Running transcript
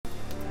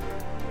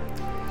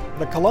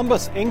The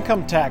Columbus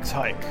income tax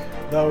hike.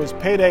 Those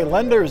payday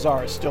lenders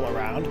are still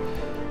around.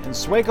 And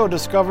SWACO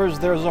discovers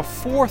there's a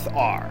fourth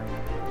R.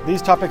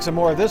 These topics and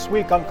more this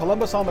week on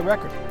Columbus on the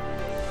Record.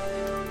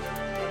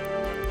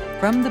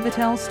 From the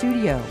Battelle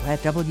studio at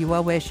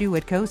WOSU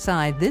at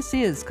COSI, this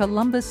is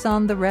Columbus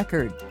on the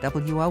Record,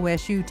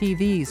 WOSU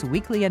TV's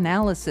weekly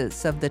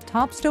analysis of the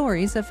top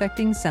stories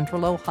affecting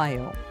Central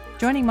Ohio.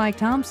 Joining Mike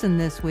Thompson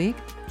this week,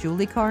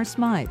 Julie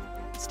Carr-Smythe,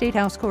 State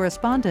House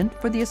correspondent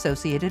for the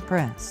Associated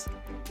Press;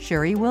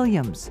 Sherry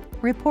Williams,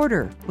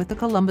 reporter with the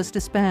Columbus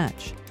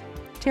Dispatch;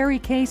 Terry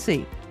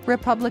Casey,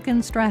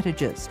 Republican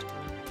strategist;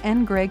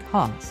 and Greg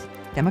Haas,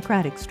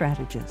 Democratic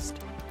strategist.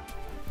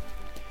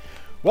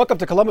 Welcome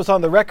to Columbus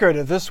on the Record.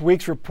 This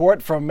week's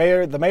report from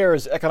the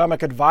Mayor's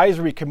Economic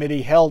Advisory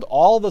Committee held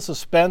all the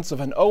suspense of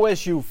an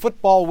OSU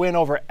football win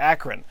over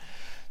Akron.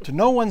 To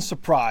no one's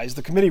surprise,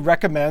 the committee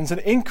recommends an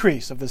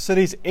increase of the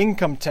city's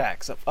income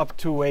tax of up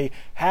to a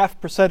 0.5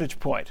 percentage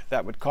point.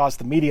 That would cost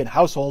the median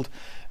household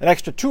an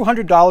extra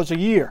 $200 a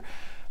year.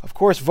 Of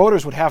course,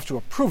 voters would have to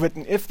approve it,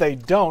 and if they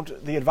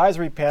don't, the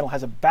advisory panel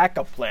has a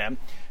backup plan: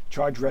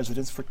 charge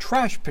residents for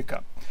trash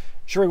pickup.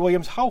 Sherry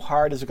Williams, how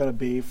hard is it going to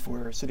be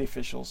for city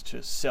officials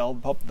to sell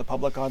the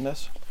public on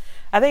this?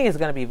 I think it's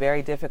going to be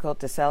very difficult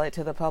to sell it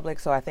to the public,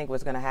 so I think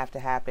what's going to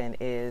happen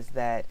is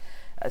that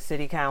a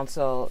city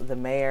council, the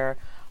mayor,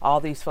 all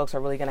these folks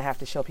are really going to have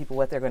to show people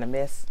what they're going to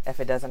miss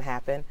if it doesn't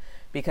happen.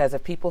 Because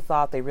if people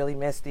thought they really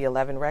missed the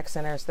 11 rec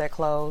centers that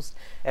closed,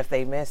 if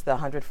they missed the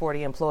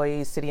 140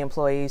 employees, city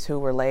employees who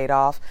were laid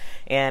off,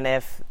 and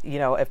if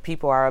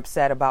people are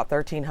upset about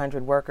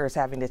 1,300 workers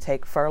having to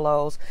take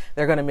furloughs,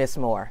 they're going to miss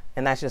more.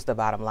 And that's just the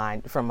bottom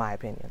line, from my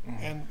opinion.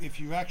 And if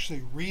you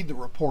actually read the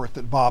report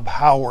that Bob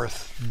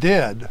Howarth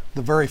did,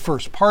 the very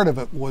first part of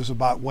it was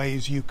about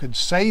ways you could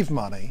save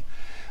money.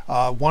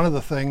 One of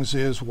the things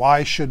is,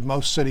 why should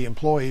most city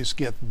employees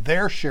get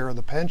their share of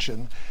the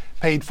pension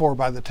paid for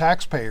by the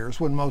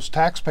taxpayers when most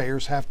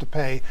taxpayers have to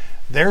pay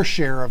their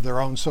share of their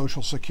own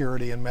Social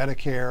Security and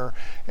Medicare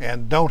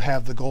and don't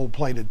have the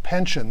gold-plated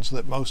pensions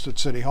that most at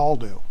City Hall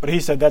do? But he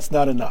said that's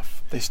not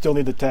enough. They still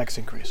need the tax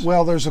increase.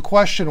 Well, there's a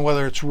question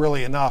whether it's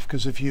really enough,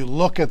 because if you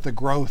look at the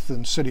growth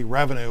in city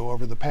revenue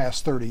over the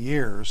past 30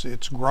 years,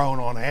 it's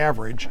grown on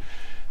average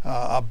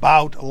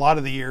about, a lot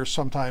of the years,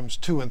 sometimes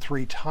 2 and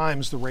 3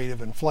 times the rate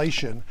of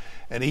inflation.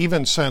 And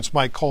even since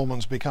Mike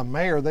Coleman's become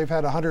mayor, they've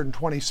had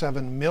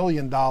 $127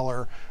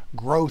 million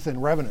growth in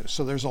revenue.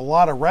 So there's a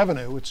lot of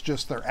revenue. It's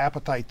just their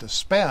appetite to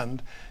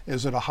spend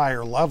is at a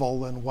higher level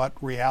than what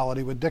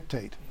reality would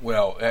dictate.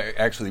 Well,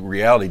 actually,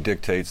 reality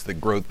dictates the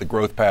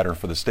growth pattern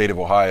for the state of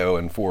Ohio,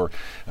 and for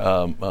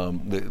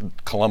the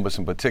Columbus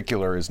in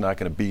particular is not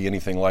going to be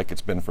anything like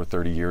it's been for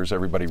 30 years.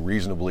 Everybody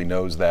reasonably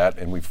knows that,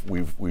 and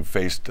we've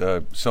faced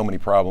so many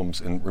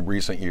problems in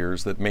recent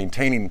years that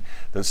maintaining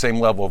the same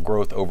level of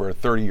growth over a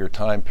 30-year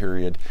time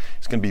period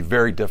is going to be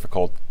very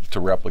difficult to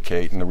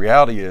replicate. And the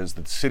reality is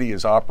that the city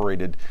is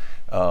operated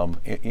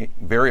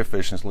very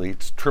efficiently.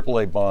 It's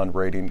AAA bond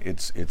rating.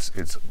 It's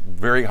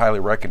very highly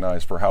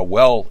recognized for how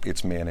well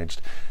it's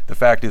managed. The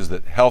fact is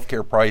that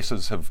healthcare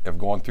prices have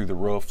gone through the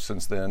roof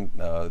since then.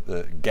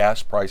 The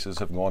gas prices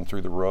have gone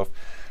through the roof.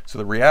 So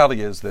the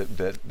reality is that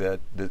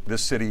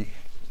this city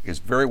is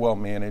very well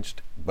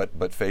managed,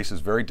 but faces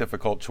very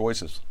difficult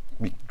choices,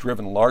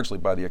 driven largely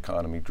by the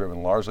economy,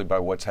 driven largely by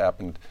what's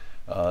happened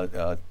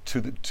to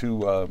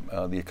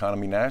the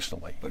economy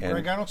nationally. But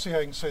Greg, I don't see how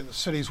you can say the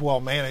city's well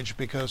managed,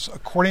 because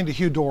according to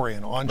Hugh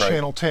Dorian on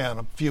Channel 10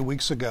 a few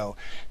weeks ago,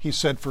 he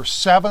said for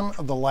 7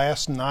 of the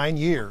last 9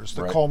 years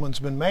that Coleman's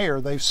been mayor,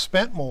 they've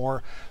spent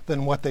more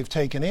than what they've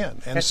taken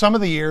in. And some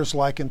of the years,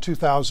 like in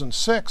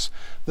 2006,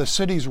 the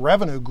city's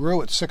revenue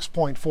grew at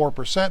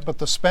 6.4%, but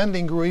the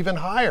spending grew even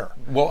higher.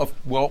 Well,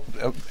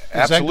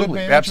 absolutely,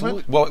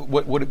 absolutely. Well,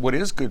 what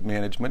is good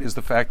management is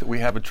the fact that we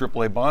have a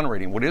AAA bond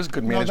rating. What is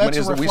good management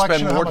is that we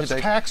spend more today.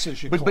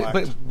 Taxes you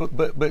collect.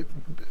 But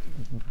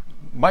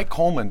Mike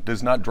Coleman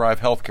does not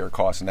drive healthcare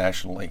costs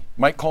nationally.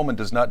 Mike Coleman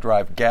does not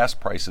drive gas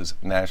prices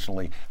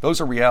nationally.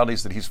 Those are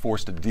realities that he's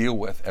forced to deal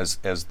with as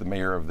the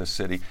mayor of this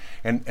city.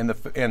 And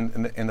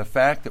the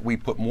fact that we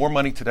put more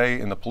money today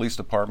in the police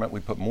department, we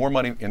put more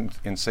money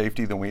in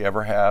safety than we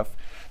ever have.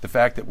 The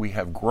fact that we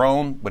have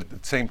grown, but at the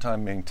same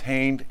time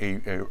maintained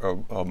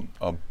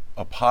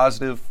a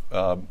positive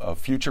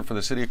future for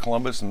the city of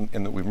Columbus, and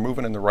that we're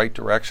moving in the right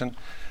direction.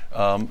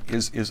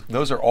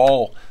 Those are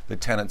all the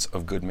tenets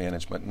of good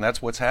management, and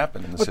that's what's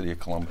happened in the city of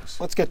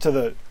Columbus. Let's get to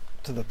the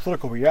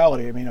political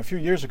reality. I mean, a few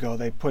years ago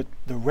they put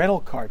the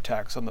rental car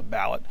tax on the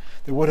ballot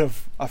that would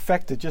have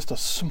affected just a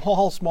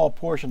small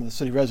portion of the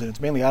city residents,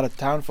 mainly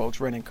out-of-town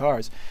folks renting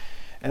cars,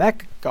 and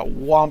that got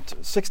whomped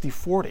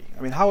 60-40.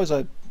 I mean, how is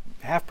a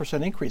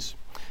 0.5% increase,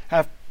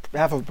 half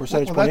of a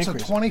percentage point increase?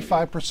 Well, that's a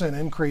 25%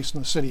 increase in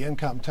the city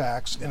income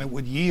tax, and it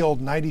would yield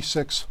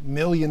 $96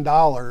 million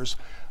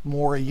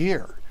more a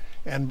year.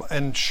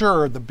 And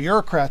sure, the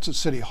bureaucrats at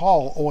City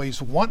Hall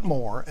always want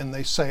more, and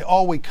they say,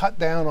 oh, we cut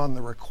down on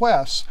the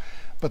requests.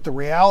 But the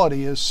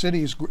reality is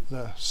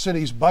the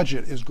city's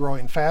budget is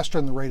growing faster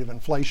than the rate of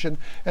inflation.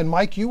 And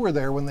Mike, you were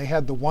there when they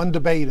had the one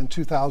debate in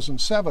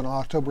 2007, on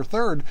October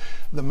 3rd.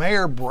 The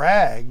mayor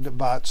bragged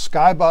about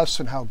Skybus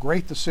and how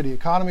great the city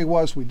economy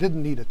was. We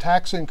didn't need a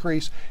tax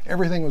increase.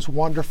 Everything was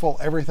wonderful.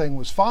 Everything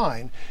was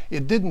fine.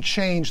 It didn't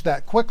change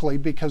that quickly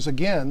because,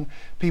 again,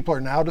 people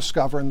are now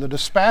discovering the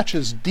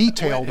dispatches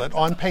detailed it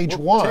on page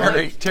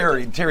 1.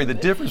 Terry, the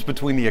difference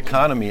between the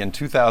economy in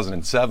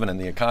 2007 and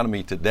the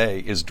economy today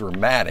is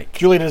dramatic.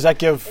 Julie, does that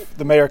give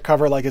the mayor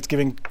cover like it's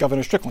giving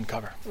Governor Strickland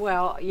cover?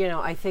 Well,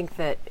 I think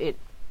that it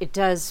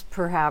does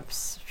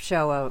perhaps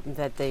show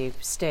that the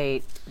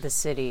state, the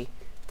city,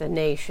 the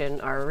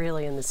nation are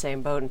really in the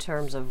same boat in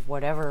terms of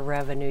whatever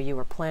revenue you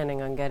were planning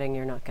on getting,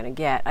 you're not going to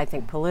get. I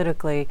think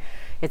politically,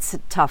 it's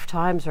tough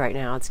times right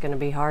now. It's going to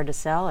be hard to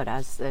sell it,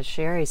 as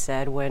Sherry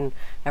said, when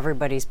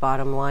everybody's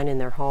bottom line in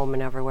their home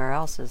and everywhere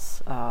else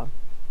is,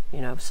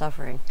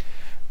 suffering.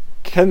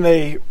 Can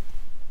they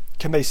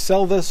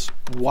sell this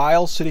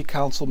while city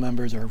council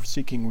members are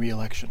seeking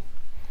re-election?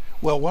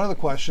 Well, one of the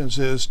questions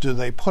is, do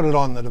they put it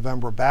on the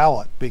November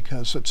ballot?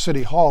 Because at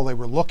City Hall, they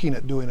were looking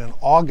at doing an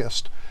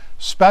August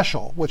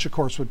special, which of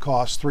course would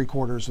cost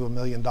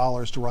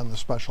 $750,000 to run the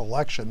special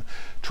election,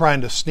 trying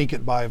to sneak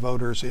it by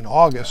voters in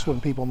August when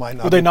people might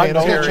not be paying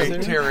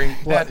attention. Terry,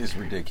 that is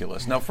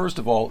ridiculous. Now, first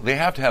of all, they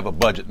have to have a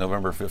budget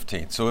November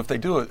 15th. So if they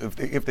do it,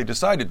 if they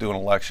decide to do an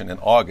election in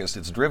August,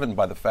 it's driven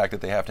by the fact that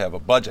they have to have a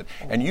budget.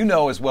 And you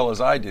know as well as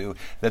I do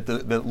that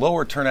the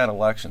lower turnout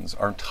elections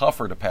are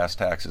tougher to pass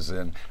taxes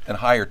in than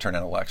higher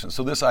turnout elections.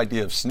 So this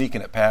idea of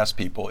sneaking it past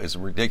people is a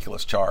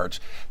ridiculous charge.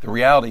 The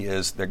reality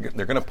is they're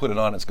going to put it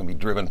on. It's going to be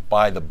driven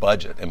by the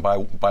budget and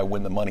by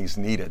when the money's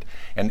needed,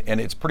 and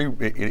it's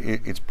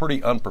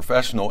pretty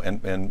unprofessional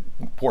and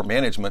poor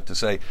management to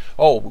say,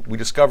 oh, we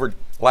discovered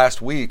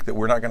last week that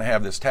we're not going to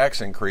have this tax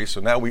increase,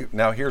 so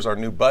now here's our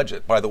new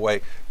budget. By the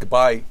way,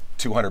 goodbye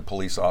 200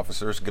 police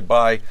officers,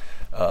 goodbye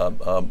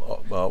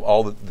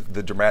all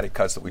the dramatic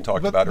cuts that we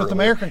talked about earlier. But the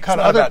mayor can cut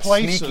it's not other about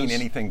places. Sneaking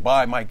anything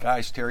by. My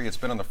gosh, Terry, it's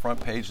been on the front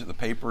page of the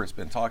paper. It's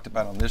been talked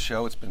about on this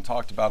show. It's been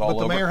talked about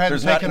all over.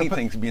 There's not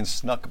anything being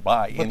snuck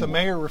by. But the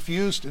mayor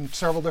refused in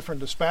several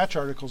different dispatch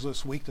articles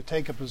this week to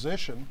take a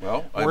position.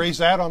 Well, where he's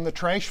at on the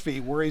trash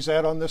fee, where he's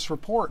at on this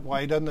report,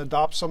 why he doesn't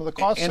adopt some of the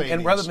cost savings.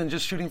 And rather than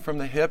just shooting from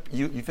the hip,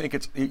 you think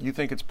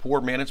it's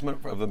poor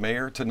management of the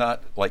mayor to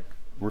not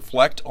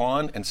reflect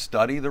on and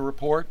study the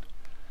report?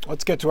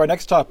 Let's get to our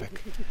next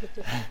topic.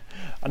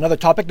 Another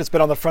topic that's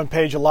been on the front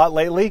page a lot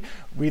lately.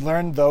 We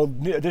learned, though,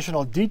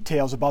 additional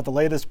details about the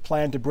latest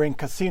plan to bring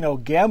casino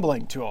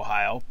gambling to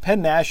Ohio.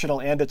 Penn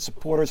National and its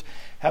supporters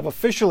have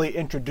officially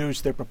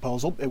introduced their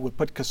proposal. It would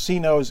put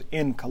casinos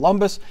in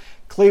Columbus,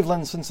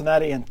 Cleveland,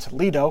 Cincinnati, and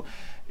Toledo.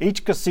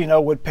 Each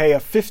casino would pay a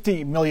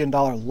 $50 million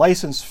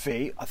license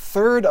fee. A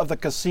third of the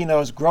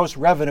casino's gross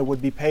revenue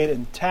would be paid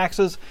in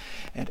taxes,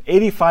 and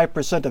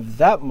 85% of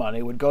that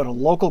money would go to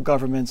local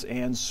governments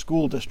and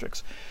school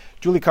districts.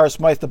 Julie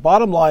Carr-Smythe, the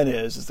bottom line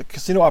is the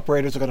casino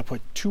operators are going to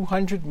put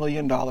 $200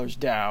 million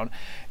down,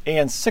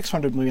 and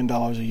 $600 million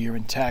a year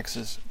in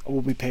taxes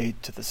will be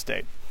paid to the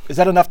state. Is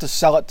that enough to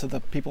sell it to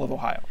the people of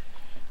Ohio?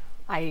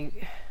 I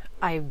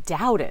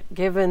doubt it,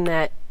 given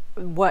that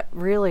what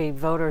really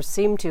voters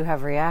seem to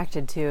have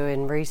reacted to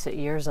in recent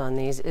years on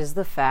these is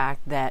the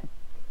fact that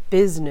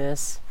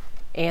business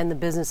and the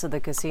business of the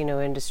casino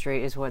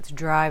industry is what's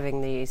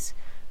driving these,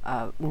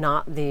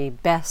 not the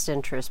best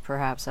interest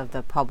perhaps of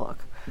the public,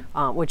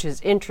 which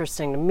is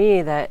interesting to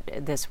me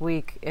that this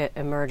week it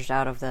emerged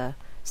out of the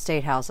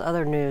State House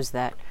other news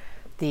that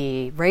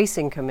the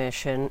Racing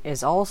Commission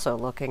is also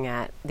looking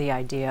at the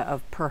idea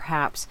of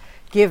perhaps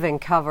giving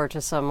cover to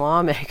some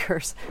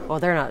lawmakers. Well,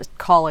 they're not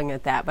calling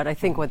it that, but I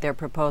think what their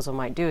proposal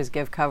might do is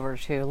give cover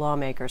to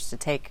lawmakers to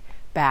take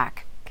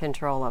back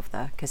control of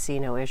the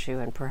casino issue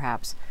and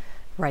perhaps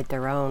write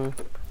their own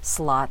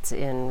slots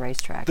in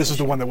racetracks. This is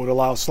the one that would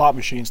allow slot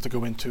machines to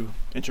go into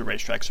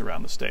racetracks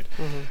around the state.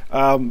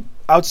 Mm-hmm.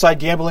 Outside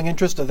gambling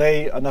interests, are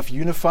they enough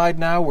unified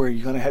now where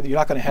you're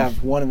not going to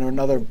have one and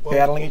another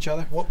battling each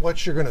other?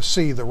 What you're going to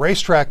see, the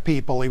racetrack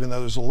people, even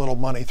though there's a little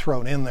money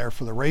thrown in there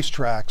for the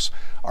racetracks,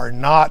 are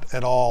not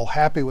at all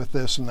happy with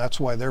this, and that's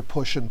why they're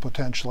pushing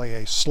potentially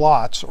a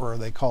slots, or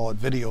they call it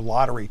video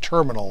lottery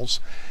terminals,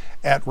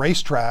 at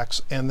racetracks.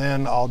 And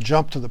then I'll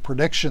jump to the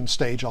prediction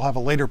stage. I'll have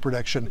a later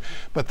prediction,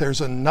 but there's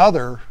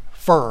another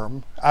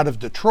firm out of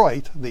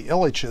Detroit, the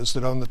Ilitches,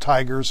 that own the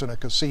Tigers and a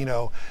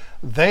casino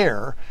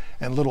there,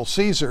 and Little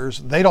Caesars.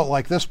 They don't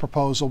like this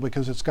proposal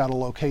because it's got a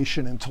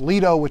location in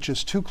Toledo, which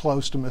is too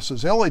close to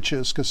Mrs.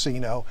 Ilitch's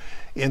casino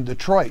in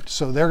Detroit.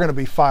 So they're going to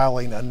be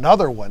filing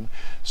another one.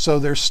 So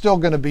there's still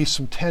going to be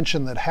some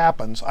tension that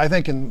happens. I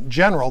think in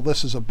general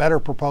this is a better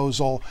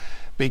proposal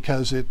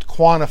because it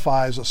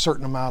quantifies a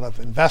certain amount of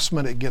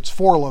investment. It gets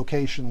 4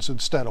 locations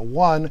instead of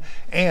 1,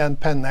 and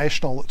Penn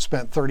National, that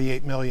spent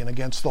 $38 million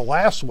against the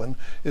last one,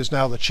 is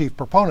now the chief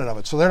proponent of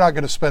it. So they're not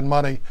going to spend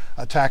money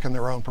attacking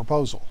their own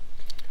proposal.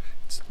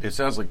 It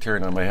sounds like Terry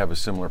and I may have a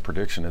similar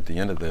prediction at the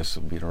end of this.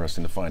 It'll be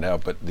interesting to find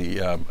out. But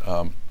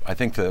I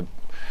think the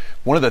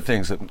one of the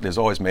things that has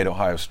always made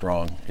Ohio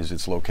strong is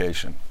its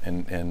location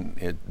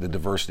and the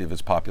diversity of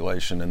its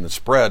population and the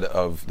spread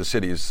of the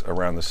cities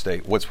around the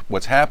state.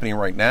 What's happening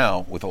right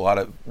now with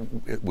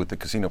with the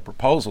casino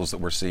proposals that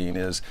we're seeing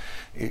is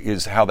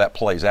how that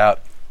plays out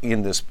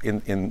in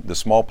the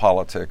small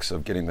politics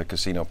of getting the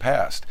casino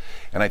passed.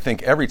 And I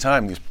think every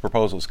time these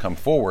proposals come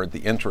forward,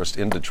 the interest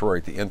in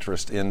Detroit, the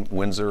interest in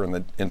Windsor, and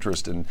the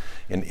interest in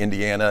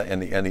Indiana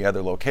and the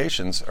other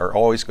locations are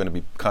always going to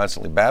be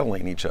constantly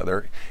battling each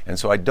other. And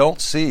so I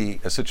don't see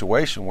a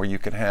situation where you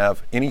can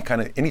have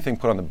anything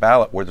put on the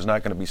ballot where there's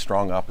not going to be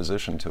strong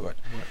opposition to it.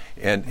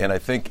 Right. And I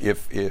think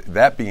if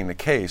that being the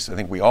case, I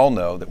think we all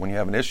know that when you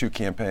have an issue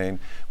campaign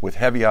with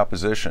heavy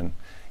opposition,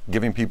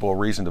 giving people a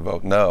reason to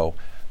vote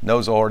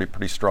no's already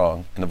pretty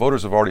strong, and the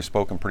voters have already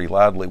spoken pretty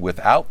loudly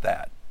without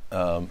that.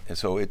 And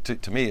so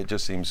to me, it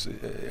just seems,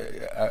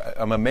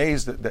 I'm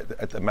amazed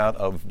at the amount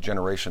of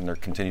generation there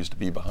continues to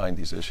be behind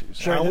these issues.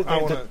 Sure. I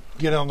want to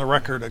get on the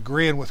record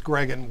agreeing with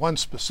Greg in one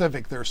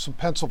specific. There's some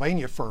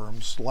Pennsylvania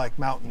firms like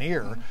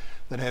Mountaineer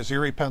that has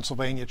Erie,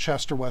 Pennsylvania,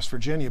 Chester, West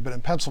Virginia, but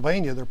in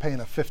Pennsylvania they're paying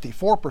a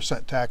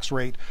 54% tax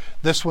rate.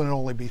 This one will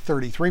only be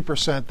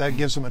 33%. That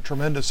gives them a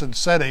tremendous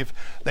incentive.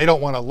 They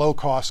don't want a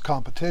low-cost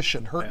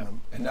competition hurting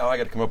them. And now I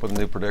got to come up with a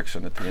new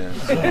prediction at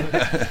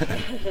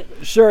the end.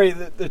 Sherry,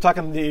 they're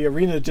talking the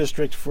arena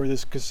district for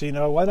this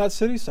casino. Why not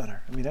City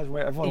Center? I mean, that's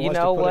where everyone wants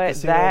to put a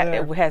casino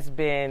there. That has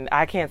been,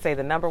 I can't say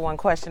the number one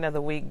question of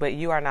the week, but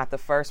you are not the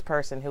first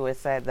person who has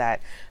said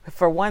that.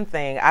 For one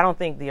thing, I don't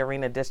think the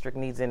arena district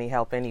needs any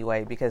help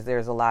anyway, because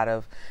there's a lot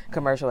of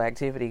commercial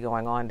activity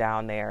going on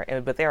down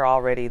there. But there are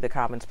already the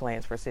commons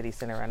plans for City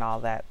Center and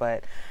all that.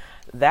 But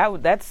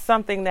that's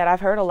something that I've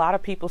heard a lot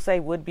of people say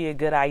would be a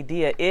good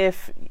idea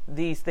if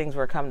these things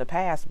were come to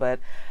pass. But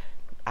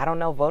I don't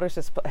know.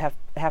 Voters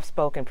have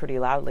spoken pretty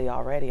loudly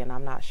already, and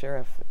I'm not sure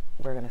if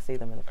we're going to see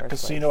them in the first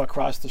place. Casino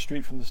across the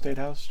street from the State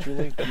House,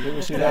 Julie? Did you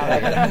ever see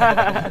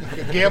that?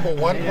 You can gamble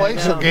one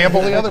place or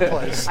gamble the other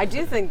place. I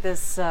do think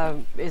this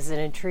is an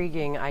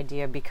intriguing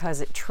idea because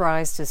it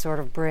tries to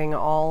sort of bring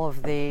all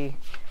of the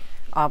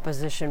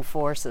opposition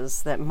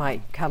forces that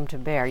might come to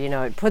bear. You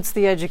know, it puts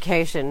the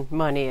education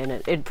money in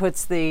it. It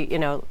puts the,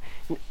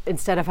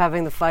 instead of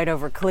having the fight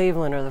over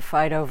Cleveland or the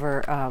fight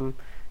over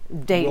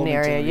Dayton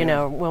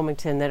area,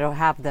 Wilmington, that'll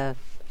have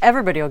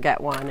everybody will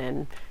get one,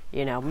 and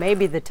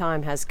maybe the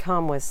time has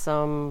come with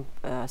some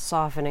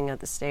softening at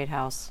the State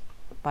House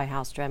by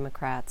House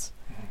Democrats,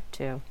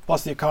 too.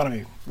 Plus the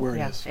economy, where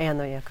it is. And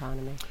the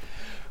economy.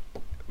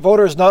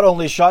 Voters not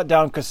only shot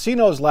down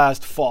casinos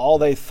last fall,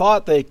 they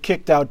thought they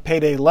kicked out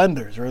payday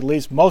lenders, or at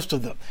least most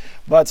of them.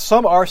 But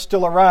some are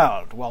still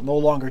around. While no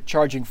longer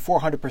charging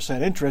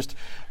 400% interest,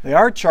 they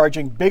are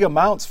charging big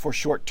amounts for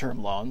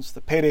short-term loans.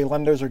 The payday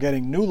lenders are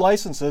getting new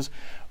licenses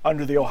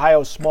under the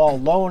Ohio Small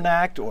Loan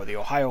Act or the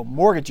Ohio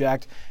Mortgage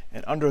Act,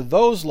 and under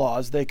those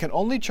laws, they can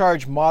only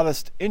charge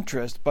modest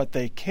interest, but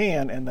they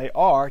can and they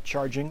are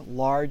charging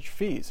large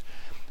fees.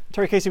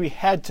 Terry Casey, we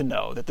had to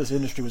know that this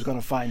industry was going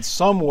to find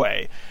some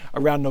way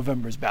around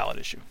November's ballot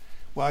issue.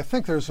 Well, I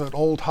think there's an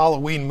old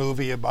Halloween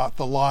movie about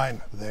the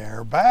line,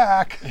 "They're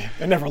back."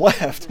 They never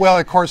left. Well,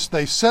 of course,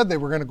 they said they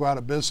were going to go out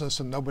of business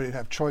and nobody'd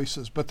have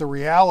choices. But the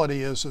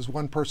reality is, as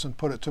one person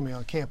put it to me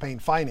on campaign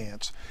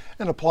finance,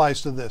 and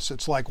applies to this,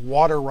 it's like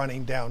water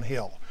running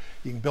downhill.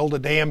 You can build a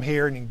dam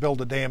here and you can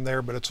build a dam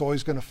there, but it's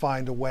always going to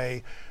find a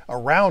way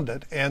around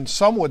it. And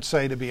some would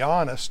say, to be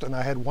honest, and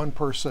I had one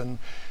person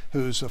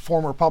who's a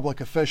former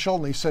public official,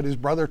 and he said his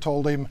brother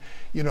told him,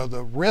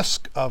 the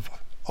risk of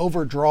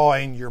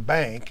overdrawing your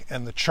bank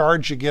and the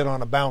charge you get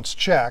on a bounced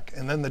check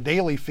and then the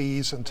daily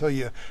fees until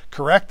you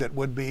correct it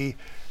would be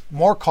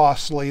more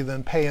costly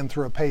than paying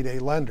through a payday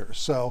lender.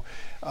 So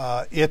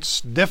it's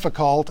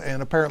difficult,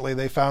 and apparently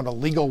they found a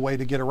legal way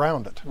to get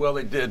around it. Well,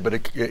 they did,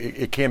 but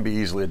it can be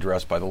easily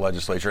addressed by the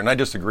legislature. And I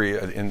disagree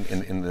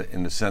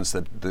in the sense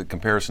that the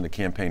comparison to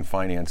campaign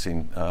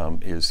financing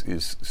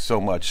is so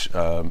much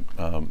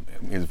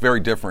is very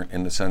different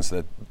in the sense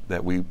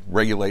that we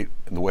regulate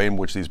the way in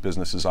which these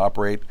businesses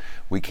operate.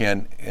 We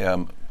can.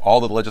 All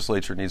the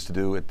legislature needs to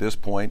do at this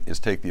point is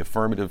take the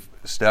affirmative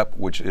step,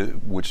 which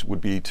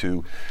would be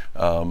to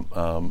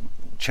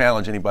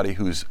challenge anybody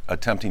who's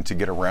attempting to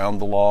get around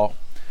the law,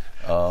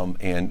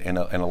 and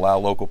allow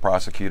local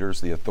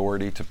prosecutors the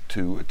authority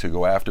to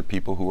go after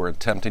people who are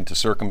attempting to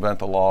circumvent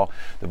the law.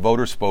 The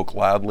voters spoke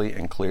loudly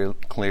and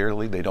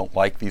clearly. They don't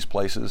like these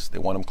places. They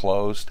want them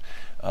closed.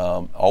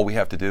 All we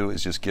have to do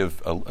is just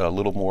give a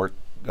little more,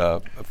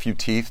 a few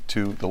teeth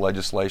to the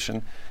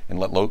legislation and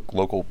let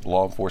local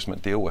law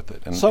enforcement deal with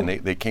it, and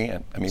they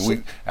can. I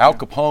mean, Al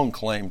Capone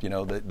claimed,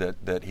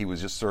 that he was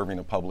just serving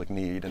a public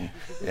need, and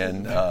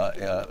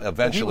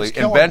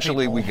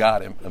eventually we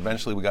got him.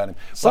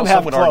 Some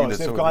have closed.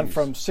 They've gone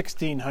from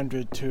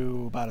 1,600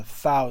 to about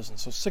 1,000.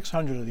 So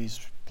 600 of these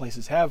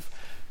places have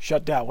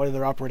shut down. Whether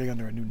they're operating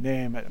under a new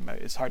name,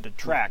 it's hard to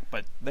track.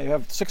 But they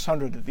have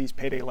 600 of these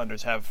payday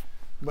lenders have.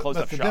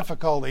 But the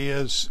difficulty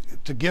is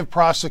to give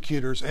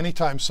prosecutors,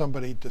 anytime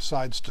somebody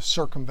decides to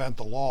circumvent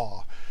the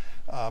law,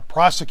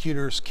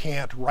 prosecutors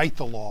can't write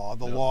the law.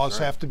 The laws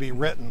have to be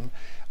written.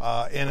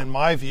 And in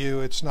my view,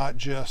 it's not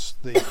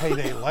just the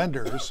payday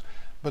lenders,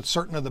 but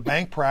certain of the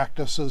bank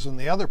practices and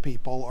the other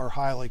people are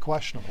highly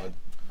questionable.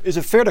 Is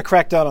it fair to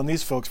crack down on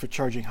these folks for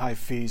charging high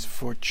fees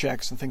for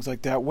checks and things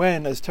like that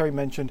when, as Terry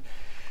mentioned,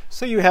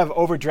 say you have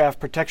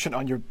overdraft protection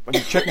on your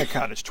checking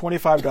account. It's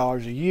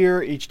 $25 a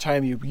year. Each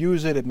time you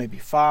use it, it may be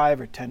 $5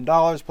 or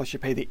 $10, plus you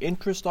pay the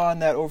interest on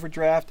that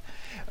overdraft.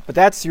 But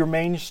that's your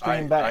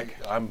mainstream bank.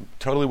 I'm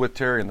totally with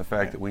Terry in the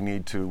fact that we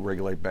need to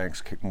regulate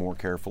banks more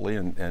carefully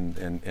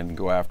and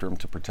go after them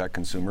to protect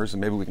consumers.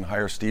 And maybe we can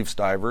hire Steve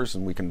Stivers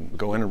and we can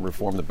go in and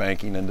reform the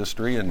banking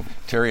industry. And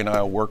Terry and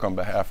I will work on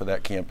behalf of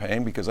that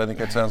campaign because I think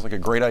that sounds like a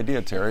great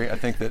idea, Terry. I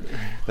think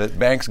that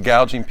banks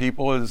gouging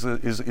people is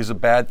a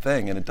bad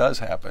thing, and it does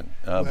happen.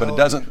 But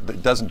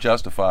it doesn't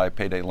justify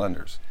payday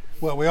lenders.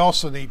 Well, we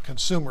also need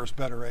consumers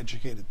better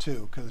educated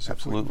too, because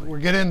if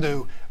we get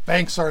into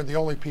banks aren't the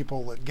only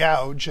people that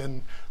gouge,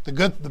 and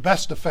the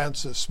best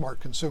defense is smart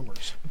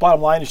consumers.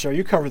 Bottom line is, Cheryl,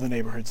 you cover the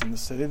neighborhoods in the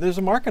city. There's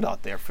a market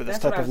out there for this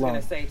type of loan.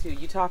 That's what I was going to say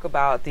too. You talk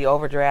about the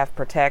overdraft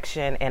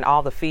protection and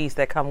all the fees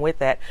that come with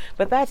that,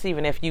 but that's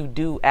even if you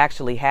do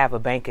actually have a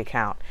bank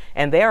account.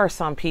 And there are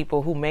some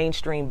people who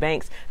mainstream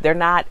banks, they're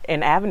not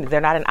an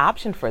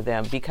option for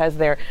them because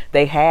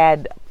they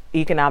had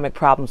economic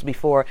problems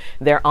before.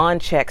 They're on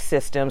check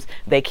systems.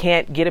 They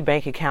can't get a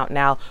bank account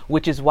now,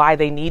 which is why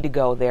they need to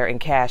go there and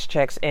cash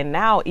checks. And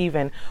now,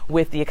 even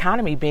with the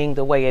economy being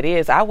the way it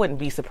is, I wouldn't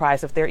be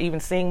surprised if they're even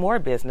seeing more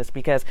business,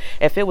 because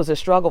if it was a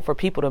struggle for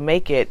people to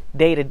make it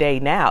day to day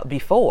now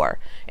before,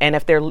 and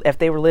if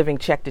they were living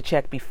check to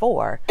check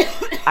before,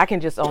 I can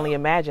just only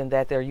imagine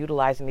that they're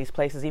utilizing these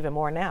places even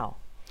more now.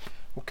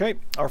 Okay,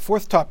 our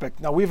fourth topic.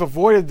 Now, we've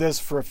avoided this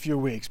for a few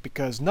weeks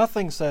because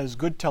nothing says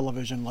good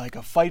television like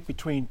a fight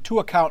between two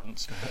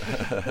accountants.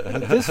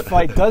 But this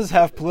fight does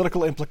have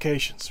political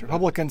implications.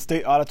 Republican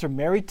State Auditor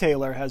Mary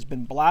Taylor has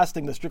been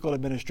blasting the Strickland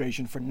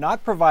administration for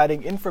not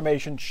providing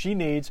information she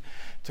needs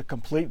to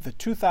complete the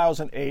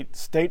 2008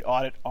 state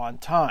audit on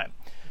time.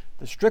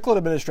 The Strickland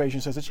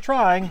administration says it's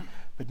trying,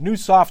 but new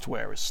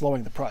software is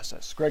slowing the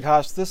process. Greg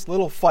Haas, this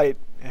little fight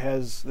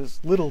has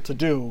this little to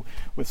do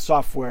with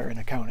software and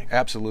accounting.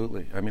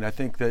 Absolutely. I mean, I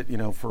think that,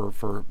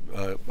 for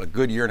a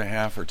good year and a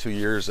half or 2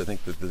 years, I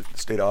think that the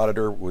state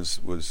auditor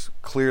was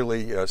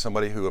clearly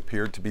somebody who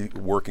appeared to be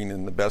working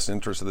in the best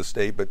interest of the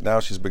state, but now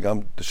she's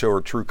begun to show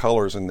her true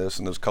colors in this,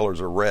 and those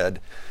colors are red.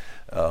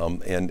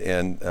 And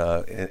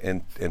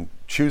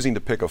choosing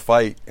to pick a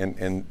fight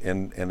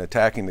and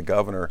attacking the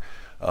governor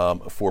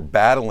for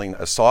battling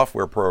a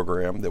software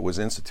program that was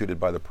instituted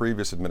by the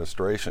previous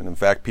administration. In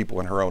fact, people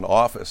in her own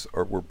office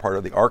were part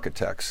of the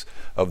architects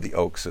of the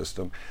Oak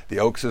system. The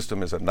Oak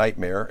system is a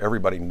nightmare.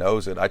 Everybody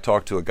knows it. I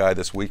talked to a guy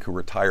this week who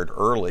retired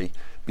early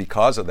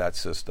because of that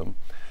system.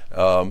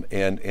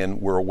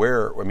 And we're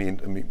aware, I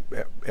mean,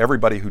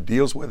 everybody who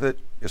deals with it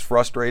is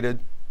frustrated.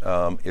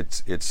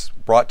 It's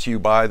brought to you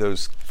by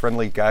those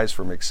friendly guys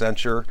from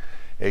Accenture,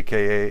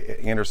 aka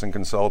Anderson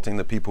Consulting,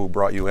 the people who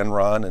brought you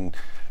Enron, and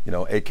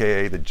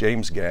aka the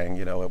James Gang,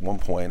 at one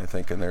point, I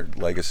think, in their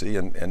legacy,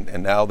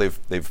 and now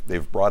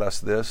they've brought us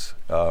this,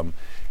 and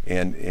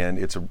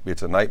it's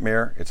a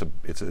nightmare.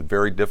 It's a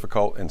very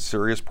difficult and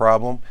serious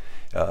problem.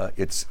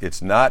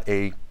 It's not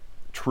a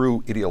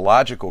true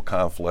ideological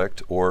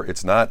conflict, or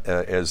it's not,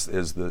 as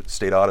the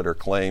state auditor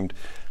claimed,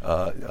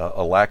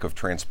 a lack of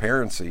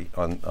transparency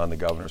on the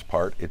governor's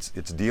part. It's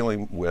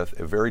dealing with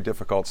a very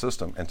difficult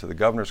system, and to the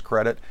governor's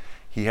credit,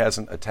 he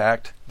hasn't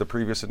attacked the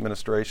previous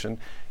administration.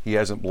 He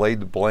hasn't laid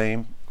the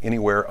blame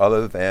anywhere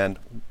other than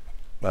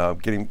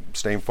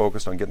staying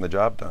focused on getting the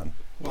job done.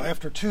 Well,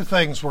 after two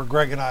things where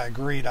Greg and I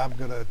agreed, I'm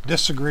going to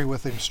disagree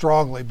with him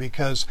strongly,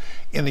 because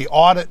in the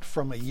audit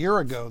from a year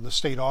ago, the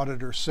state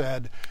auditor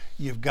said,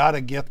 you've got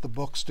to get the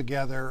books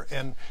together.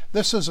 And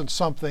this isn't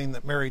something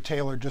that Mary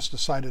Taylor just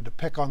decided to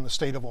pick on the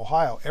state of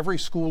Ohio. Every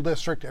school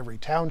district, every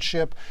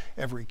township,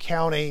 every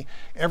county,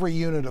 every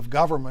unit of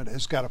government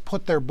has got to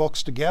put their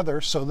books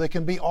together so they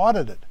can be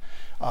audited.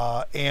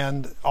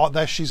 And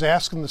that she's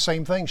asking the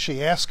same thing.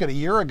 She asked it a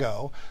year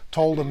ago,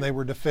 told them they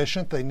were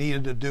deficient, they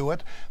needed to do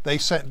it. They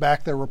sent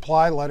back their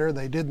reply letter.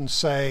 They didn't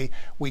say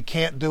we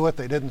can't do it.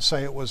 They didn't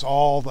say it was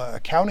all the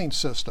accounting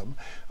system.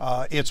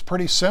 It's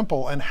pretty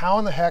simple. And how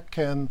in the heck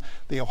can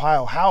the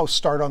Ohio House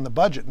start on the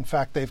budget? In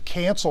fact, they've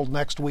canceled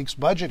next week's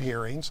budget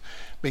hearings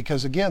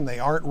because, again, they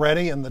aren't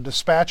ready. And the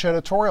Dispatch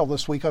editorial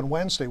this week on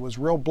Wednesday was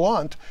real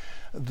blunt,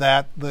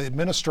 that the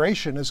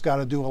administration has got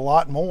to do a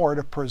lot more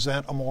to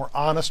present a more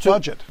honest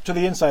budget. To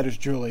the insiders,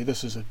 Julie,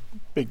 this is a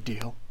big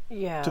deal.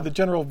 Yeah. To the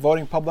general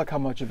voting public, how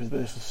much of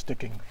this is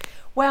sticking?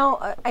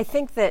 Well, I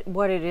think that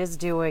what it is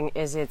doing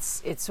is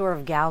it's sort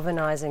of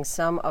galvanizing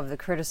some of the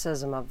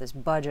criticism of this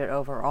budget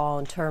overall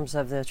in terms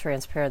of the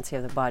transparency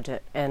of the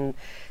budget and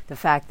the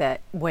fact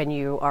that when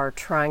you are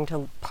trying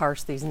to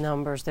parse these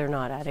numbers, they're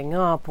not adding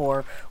up,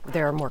 or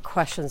there are more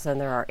questions than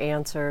there are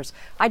answers.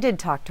 I did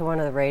talk to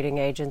one of the rating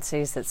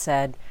agencies that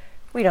said,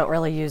 We don't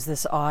really use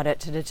this audit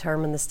to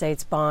determine the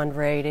state's bond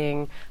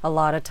rating. A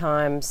lot of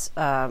times,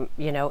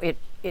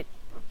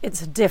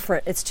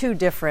 it's two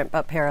different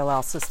but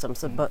parallel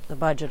systems: the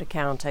budget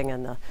accounting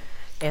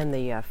and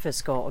the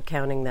fiscal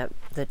accounting that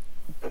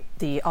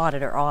the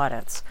auditor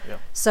audits. Yeah.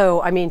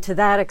 So, I mean, to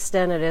that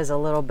extent, it is a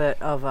little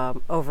bit of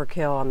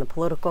overkill on the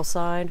political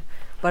side,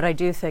 but I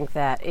do think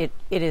that it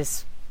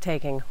is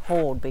taking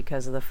hold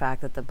because of the fact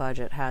that the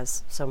budget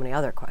has so many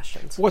other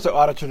questions. What's an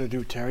auditor to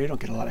do, Terry? You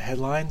don't get a lot of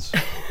headlines.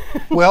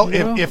 Well,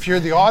 if you're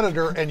the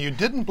auditor and you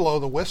didn't blow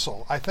the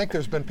whistle, I think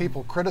there's been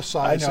people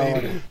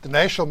criticizing the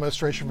National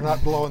Administration for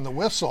not blowing the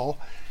whistle.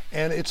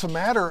 And it's a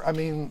matter, I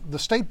mean, the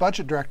state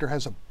budget director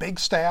has a big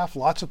staff,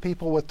 lots of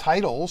people with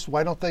titles.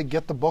 Why don't they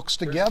get the books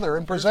together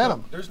and present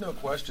them? There's no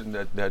question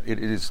that it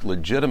is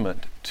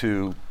legitimate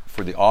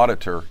for the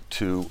auditor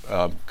to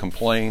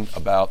complain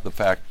about the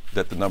fact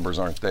that the numbers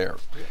aren't there.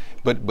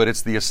 But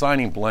it's the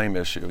assigning blame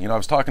issue. You know, I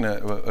was talking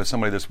to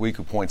somebody this week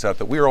who points out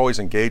that we are always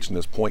engaged in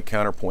this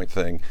point-counterpoint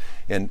thing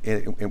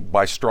and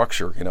by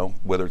structure, you know,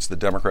 whether it's the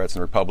Democrats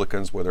and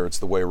Republicans, whether it's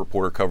the way a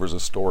reporter covers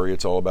a story,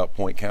 it's all about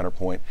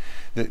point-counterpoint.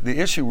 The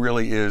issue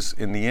really is,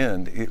 in the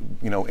end,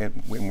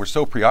 and we're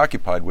so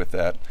preoccupied with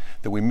that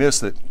we miss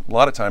that a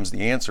lot of times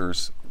the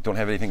answers don't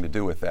have anything to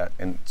do with that.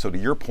 And so to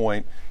your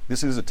point,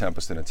 this is a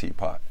tempest in a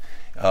teapot.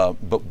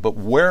 But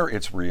where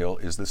it's real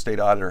is the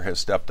state auditor has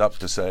stepped up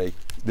to say,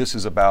 this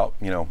is about,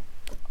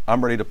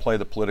 I'm ready to play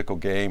the political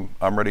game.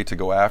 I'm ready to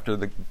go after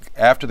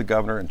the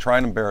governor and try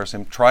and embarrass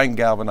him, try and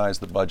galvanize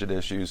the budget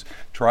issues,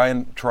 try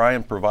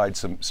and provide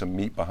some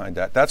meat behind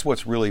that. That's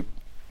what's really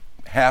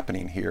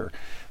happening here.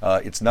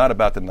 It's not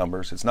about the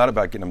numbers. It's not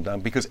about getting them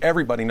done because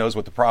everybody knows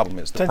what the problem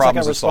is. The problem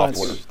is the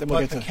software.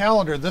 But the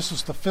calendar, this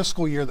is the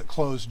fiscal year that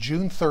closed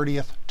June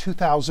 30th,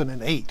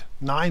 2008,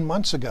 9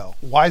 months ago.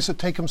 Why does it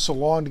take them so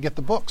long to get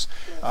the books?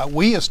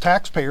 We as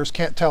taxpayers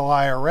can't tell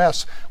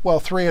IRS, well,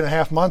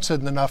 3.5 months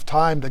isn't enough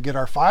time to get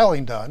our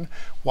filing done.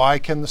 Why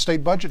can the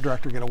state budget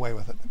director get away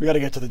with it? We got to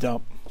get to the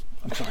dump.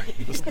 I'm sorry,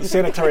 the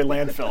sanitary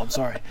landfill, I'm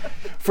sorry.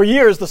 For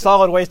years, the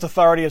Solid Waste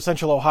Authority of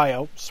Central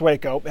Ohio,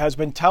 SWACO, has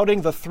been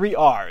touting the 3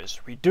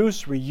 R's,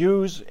 reduce,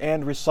 reuse,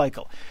 and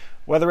recycle.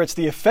 Whether it's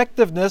the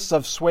effectiveness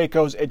of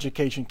SWACO's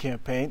education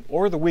campaign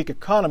or the weak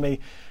economy,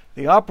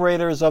 the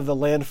operators of the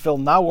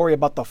landfill now worry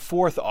about the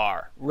 4th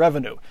R,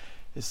 revenue.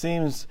 It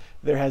seems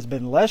there has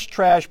been less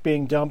trash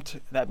being dumped.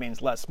 That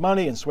means less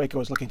money, and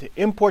SWACO is looking to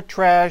import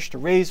trash to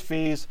raise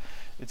fees.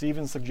 It's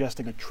even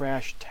suggesting a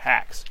trash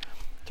tax.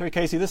 Terry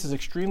Casey, this is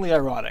extremely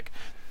ironic.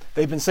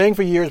 They've been saying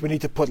for years we need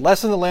to put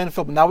less in the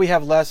landfill, but now we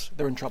have less.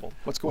 They're in trouble.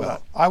 What's going on?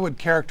 I would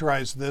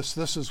characterize this.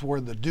 This is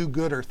where the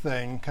do-gooder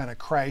thing kind of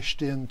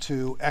crashed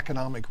into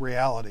economic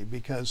reality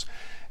because,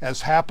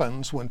 as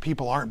happens when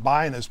people aren't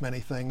buying as many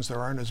things, there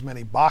aren't as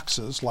many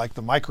boxes like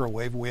the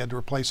microwave. We had to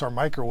replace our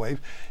microwave.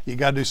 You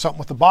got to do something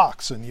with the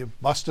box, and you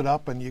bust it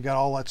up, and you got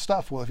all that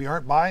stuff. Well, if you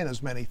aren't buying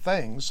as many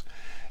things,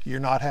 you're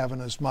not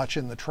having as much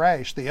in the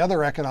trash. The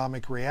other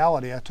economic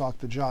reality, I talked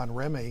to John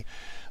Remy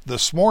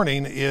this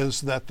morning,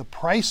 is that the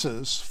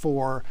prices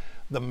for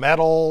the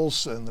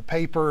metals and the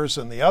papers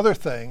and the other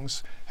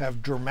things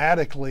have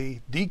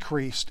dramatically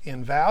decreased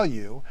in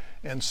value,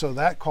 and so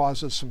that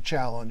causes some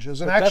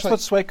challenges. And that's what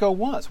SWACO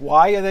wants.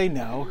 Why are they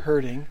now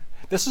hurting?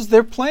 This is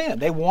their plan.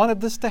 They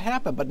wanted this to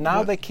happen, but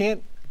now they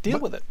can't deal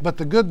with it. But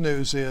the good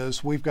news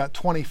is we've got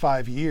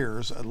 25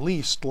 years at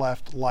least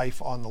left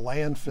life on the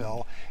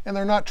landfill, and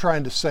they're not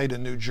trying to say to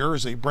New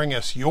Jersey, bring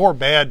us your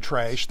bad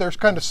trash. They're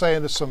kind of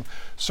saying to some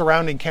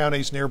surrounding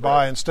counties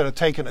nearby instead of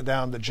taking it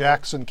down to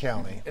Jackson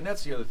County. And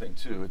that's the other thing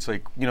too. It's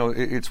like,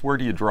 it's where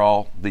do you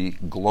draw the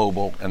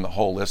global and the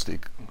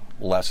holistic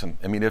lesson?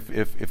 I mean,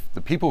 if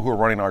the people who are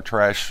running our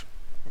trash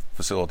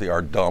facility,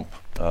 our dump,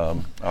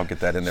 I'll get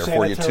that in there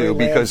for you too,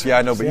 because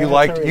I know, but you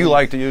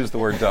like to use the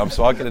word dump,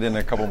 so I'll get it in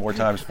there a couple more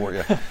times for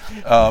you.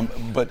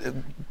 But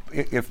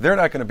if they're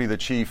not going to be the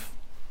chief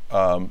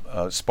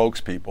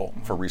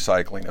spokespeople for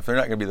recycling, if they're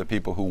not going to be the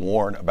people who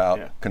warn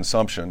about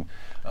consumption,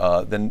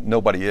 then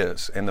nobody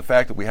is. And the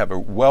fact that we have a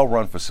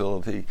well-run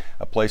facility,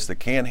 a place that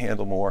can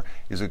handle more,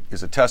 is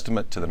a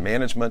testament to the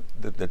management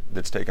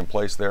that's taken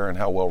place there and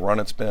how well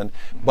run it's been.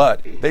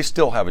 But they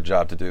still have a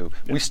job to do.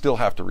 We still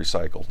have to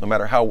recycle. No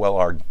matter how well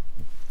our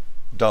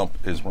dump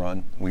is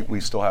run, we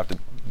still have to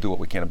do what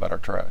we can about our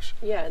trash.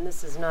 Yeah, and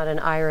this is not an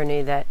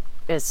irony that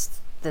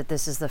this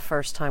is the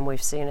first time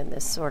we've seen in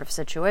this sort of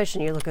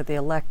situation. You look at the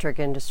electric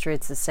industry,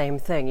 it's the same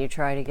thing. You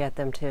try to get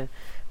them to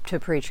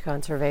preach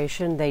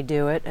conservation, they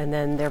do it, and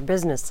then their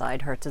business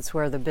side hurts. It's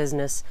where the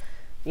business,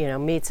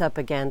 meets up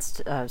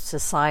against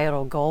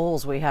societal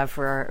goals we have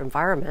for our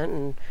environment,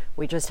 and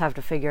we just have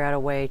to figure out a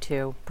way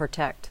to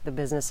protect the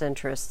business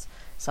interests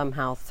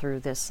somehow through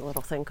this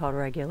little thing called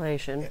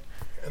regulation.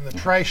 And the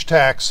trash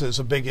tax is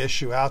a big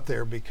issue out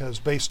there because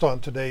based on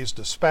today's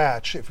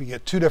dispatch, if we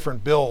get 2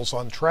 different bills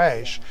on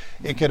trash,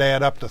 it could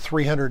add up to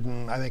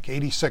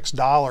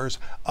 $386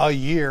 a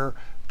year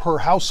per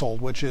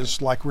household, which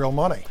is like real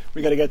money.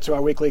 We got to get to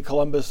our weekly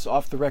Columbus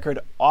off the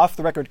record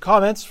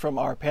comments from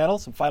our panel,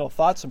 some final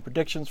thoughts and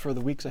predictions for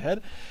the weeks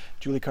ahead.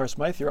 Julie Carr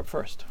Smythe, you're up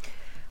first.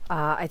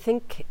 I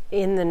think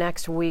in the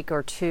next week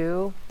or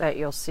two that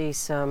you'll see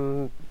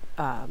some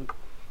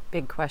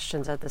big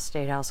questions at the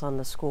State House on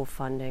the school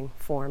funding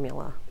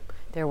formula.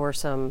 There were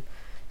some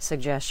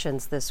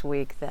suggestions this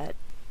week that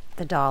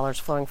the dollars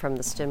flowing from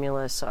the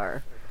stimulus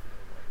are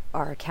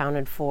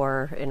accounted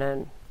for in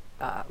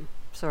a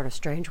sort of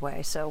strange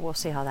way. So we'll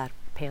see how that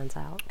pans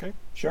out. Okay,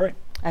 Sherry.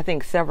 I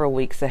think several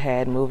weeks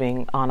ahead,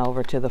 moving on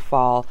over to the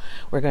fall,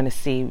 we're going to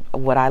see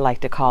what I like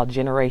to call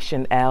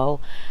Generation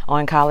L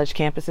on college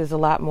campuses a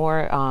lot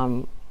more.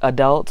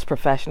 Adults,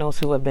 professionals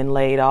who have been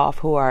laid off,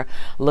 who are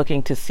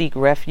looking to seek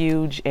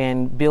refuge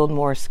and build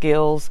more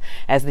skills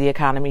as the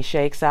economy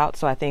shakes out.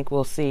 So I think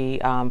we'll see,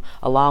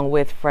 along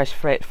with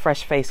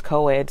fresh-faced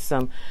co-eds,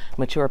 some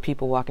mature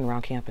people walking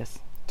around campus.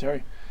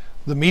 Terry.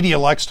 The media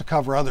likes to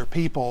cover other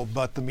people,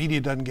 but the media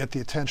doesn't get the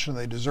attention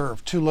they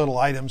deserve. Two little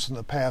items in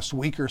the past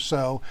week or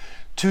so.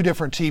 Two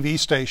different TV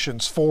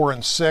stations, 4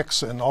 and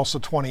 6, and also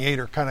 28,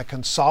 are kind of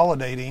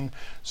consolidating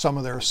some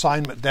of their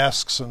assignment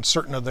desks and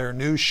certain of their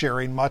news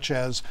sharing, much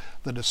as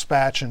the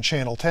Dispatch and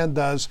Channel 10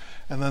 does.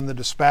 And then the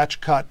Dispatch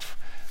cut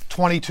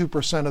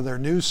 22% of their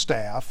news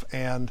staff,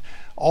 and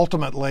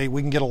ultimately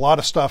we can get a lot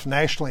of stuff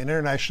nationally and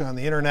internationally on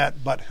the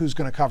internet, but who's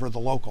going to cover the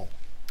local?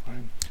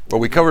 Well,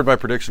 we covered my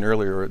prediction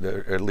earlier,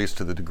 at least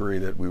to the degree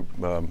that we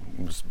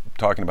was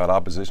talking about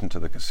opposition to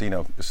the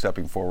casino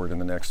stepping forward in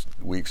the next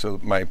week. So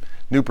my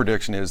new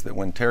prediction is that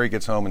when Terry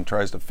gets home and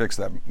tries to fix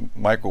that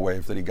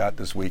microwave that he got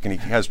this week, and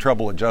he has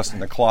trouble adjusting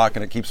the clock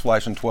and it keeps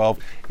flashing 12,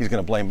 he's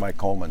going to blame Mike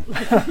Coleman.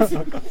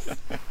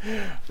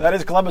 That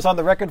is Columbus on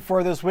the Record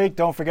for this week.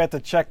 Don't forget to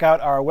check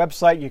out our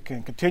website. You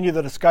can continue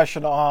the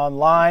discussion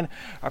online.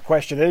 Our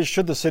question is,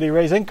 should the city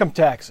raise income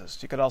taxes?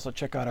 You could also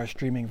check out our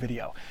streaming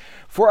video.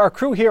 For our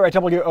crew here at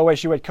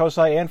WOSU at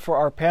COSI and for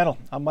our panel,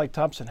 I'm Mike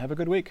Thompson. Have a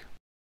good week.